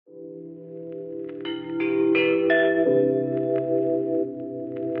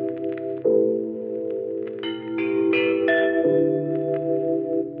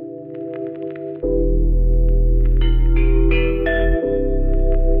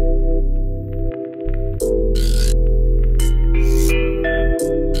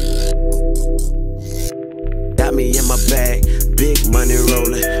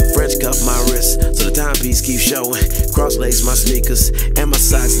Chains keep showing, cross-lace my sneakers, and my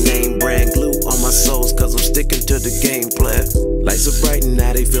socks name brand. Glue on my soles, cause I'm sticking to the game plan. Lights are bright and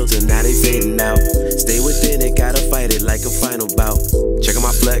now they filter, now they fading out. Stay within it, gotta fight it like a final bout. Checking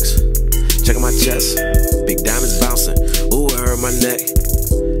my flex, checking my chest, big diamonds bouncing, ooh it hurt my neck.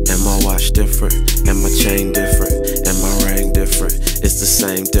 And my watch different, and my chain different, and my ring different, it's the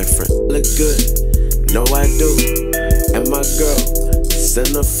same different. Look good, know I do, and my girl,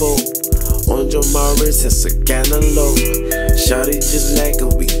 centerfold. On your Morris, it's a cantaloupe. Shawty just like a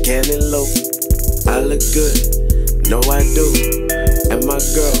we cantaloupe. I look good, know I do, and my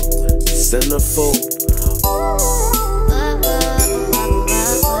girl, centerfold.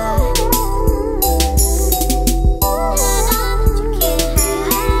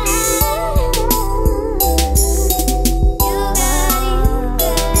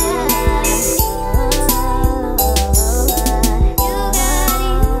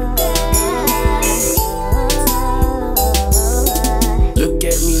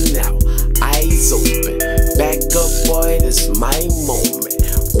 My moment,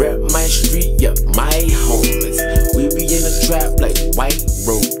 rep my street, yeah, my homies. We be in the trap like white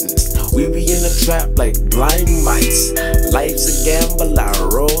rodents. We be in the trap like blind mice. Life's a gamble, I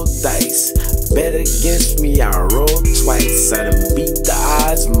roll dice. Bet against me, I roll twice. I done beat the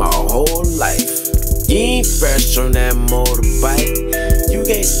odds my whole life. You ain't fresh on that motorbike. You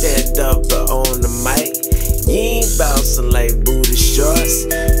can't stand up on the mic. You ain't bouncing like booty shorts.